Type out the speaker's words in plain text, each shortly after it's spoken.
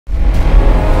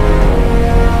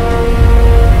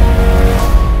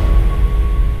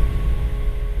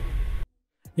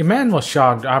A man was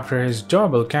shocked after his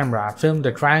doorbell camera filmed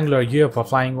a triangular UFO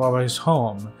flying over his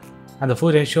home, and the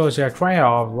footage shows a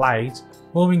trio of lights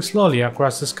moving slowly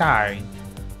across the sky.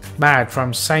 Matt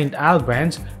from St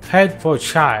Albans,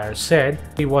 Hertfordshire, said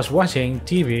he was watching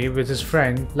TV with his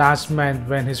friend last month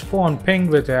when his phone pinged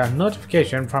with a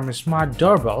notification from his smart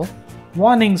doorbell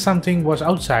warning something was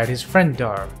outside his front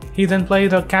door. He then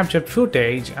played the captured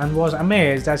footage and was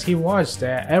amazed as he watched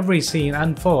every scene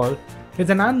unfold with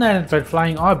an unidentified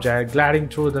flying object gliding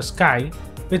through the sky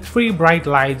with 3 bright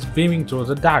lights beaming through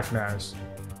the darkness.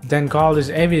 Then called his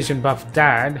aviation buff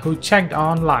dad, who checked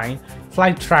online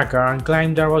flight tracker and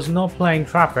claimed there was no plane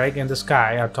traffic in the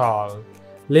sky at all,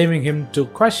 leaving him to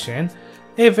question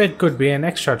if it could be an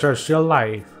extraterrestrial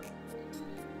life.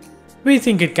 We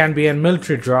think it can be a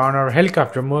military drone or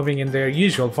helicopter moving in their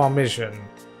usual formation.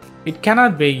 It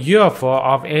cannot be UFO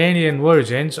of alien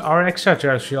origins or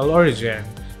extraterrestrial origin,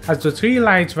 as the 3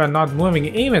 lights were not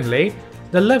moving evenly.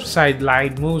 The left side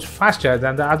light moves faster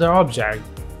than the other object.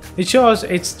 It shows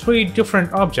it's 3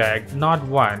 different objects, not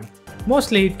one.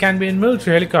 Mostly it can be in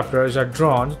military helicopters or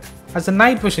drones, as the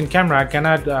night vision camera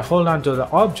cannot hold on to the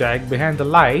object behind the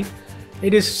light.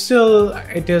 It is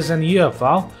an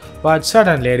UFO, but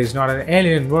certainly it is not an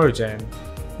alien origin.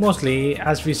 Mostly,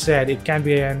 as we said, it can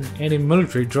be in any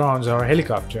military drones or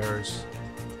helicopters.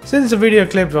 Since the video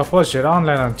clips were posted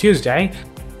online on Tuesday,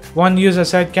 one user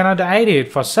said cannot ID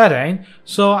it for certain,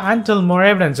 so until more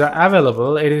evidence are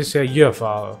available, it is a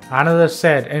UFO. Another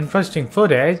said interesting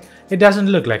footage, it doesn't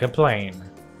look like a plane.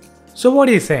 So what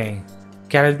do you think?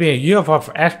 Can it be a UFO of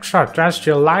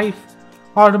extraterrestrial life,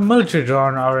 or a military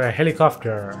drone or a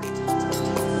helicopter?